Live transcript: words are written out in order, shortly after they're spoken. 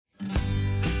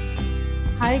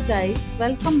Hi guys,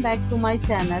 welcome back to my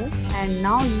channel, and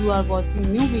now you are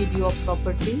watching new video of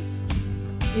property.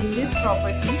 In this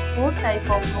property, 4 type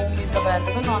of room is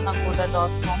available on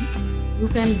agoda.com. You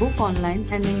can book online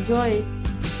and enjoy it.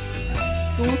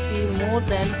 To see more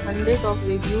than 100 of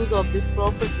reviews of this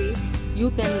property,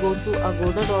 you can go to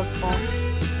agoda.com.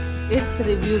 Its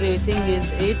review rating is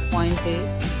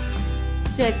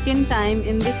 8.8. Check-in time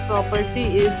in this property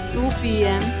is 2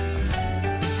 p.m.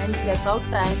 and checkout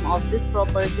time of this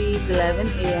property is 11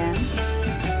 a.m.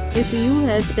 If you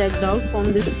have checked out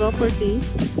from this property,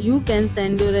 you can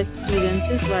send your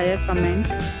experiences via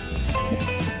comments.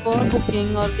 For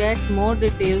booking or get more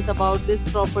details about this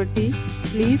property,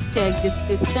 please check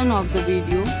description of the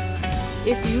video.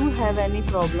 If you have any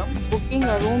problem booking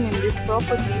a room in this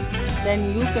property, then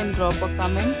you can drop a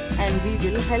comment and we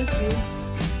will help you.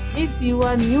 If you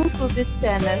are new to this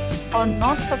channel or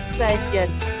not subscribed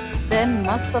yet, then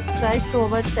must subscribe to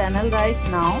our channel right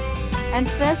now and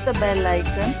press the bell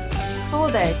icon so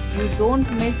that you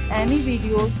don't miss any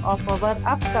videos of our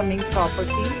upcoming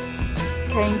property.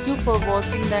 Thank you for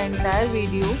watching the entire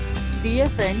video. Dear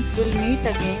friends, we'll meet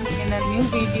again in a new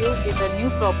video with a new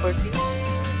property.